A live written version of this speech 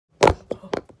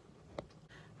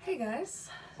Hey guys.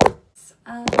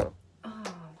 Oh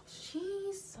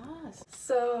Jesus.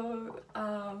 So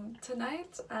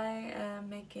tonight I am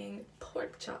making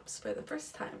pork chops for the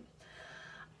first time.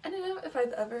 I don't know if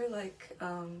I've ever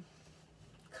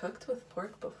cooked with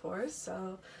pork before,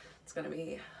 so it's gonna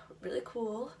be really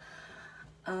cool.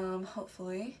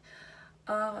 Hopefully.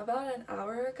 About an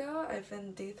hour ago I've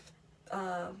been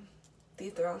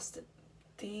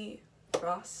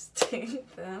defrosting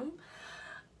them.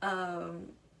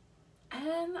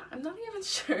 And I'm not even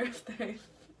sure if they're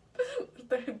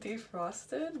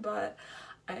defrosted, but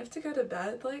I have to go to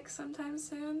bed like sometime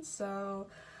soon, so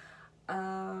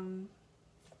we're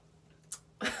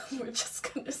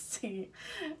just gonna see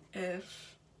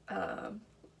if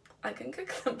I can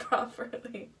cook them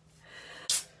properly.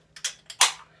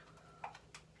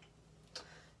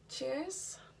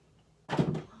 Cheers.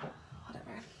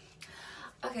 Whatever.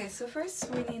 Okay, so first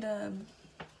we need to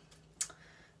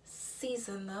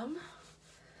season them.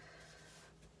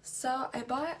 So I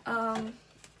bought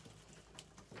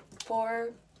 4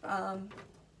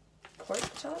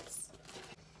 pork chops.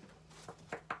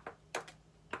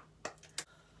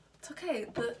 It's okay,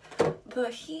 the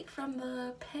heat from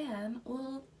the pan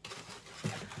will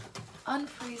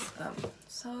unfreeze them,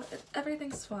 so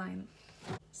everything's fine.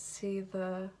 See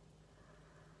that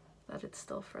it's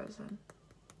still frozen.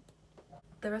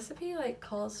 The recipe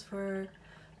calls for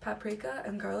paprika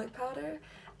and garlic powder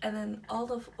and then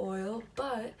olive oil,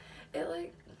 but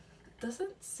it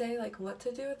doesn't say what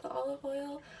to do with the olive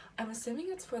oil. I'm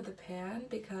assuming it's for the pan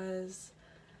because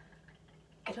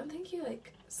I don't think you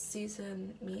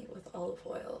season meat with olive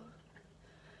oil.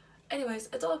 Anyways,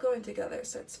 it's all going together,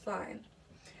 so it's fine.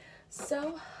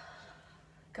 So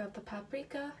got the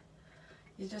paprika,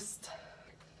 you just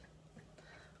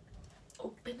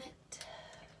open it,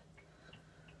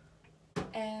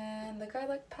 and the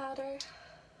garlic powder.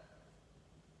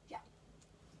 Yeah,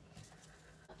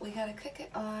 we gotta cook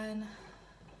it on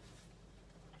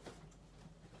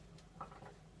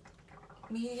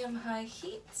medium-high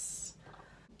heats.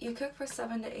 You cook for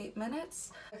 7 to 8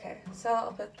 minutes. Okay, so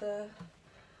I'll put the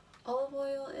olive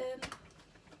oil in.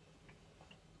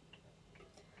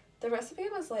 The recipe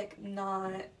was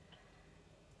not,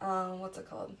 what's it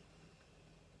called?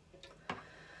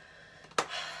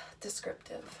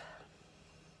 Descriptive.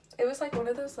 It was one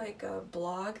of those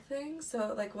blog things,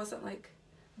 so it wasn't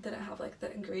didn't have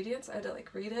the ingredients. I had to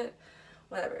read it.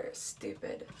 Whatever,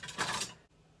 stupid.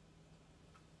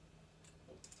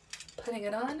 Putting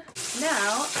it on.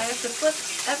 Now I have to flip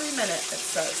every minute, it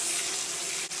says.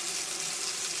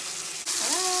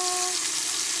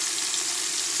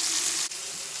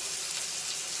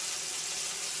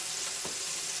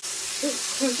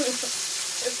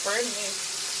 It burned me.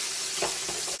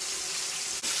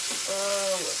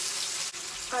 Oh.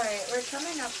 Alright, we're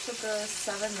coming up to the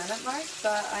 7-minute mark,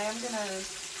 but I am gonna,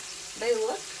 they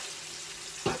look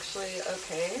actually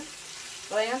okay,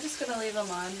 but I am just gonna leave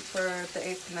them on for the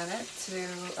 8th minute to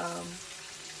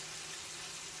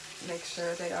make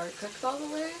sure they are cooked all the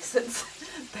way, since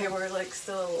they were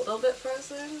still a little bit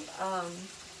frozen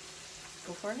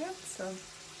beforehand. So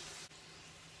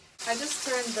I just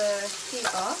turned the heat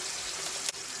off.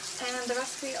 And the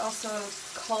recipe also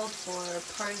called for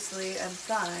parsley and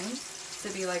thyme to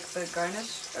be the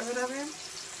garnish or whatever.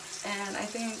 And I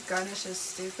think garnish is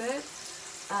stupid.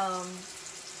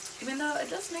 Even though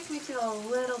it does make me feel a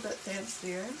little bit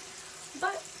fancier.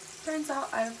 But turns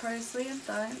out I have parsley and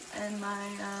thyme in my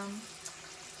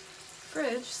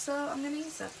fridge, so I'm gonna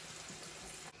use it.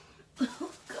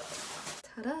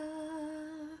 Ta-da!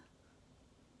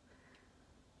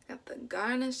 Got the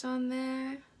garnish on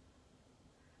there.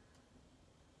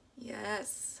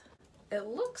 Yes, it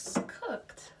looks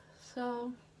cooked,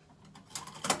 so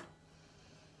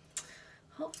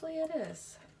hopefully it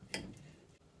is.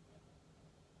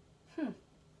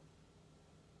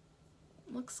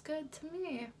 Looks good to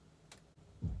me.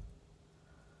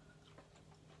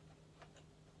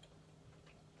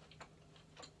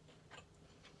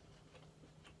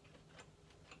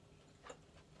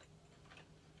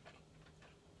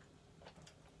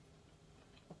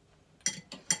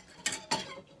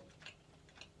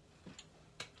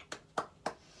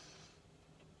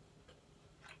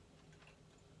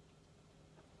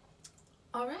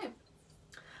 Alright,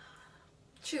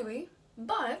 chewy,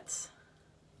 but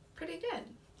pretty good.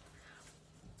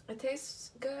 It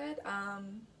tastes good,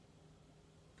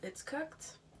 it's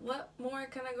cooked. What more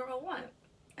can a girl want?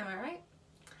 Am I right?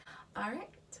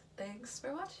 Alright, thanks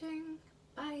for watching.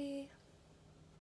 Bye!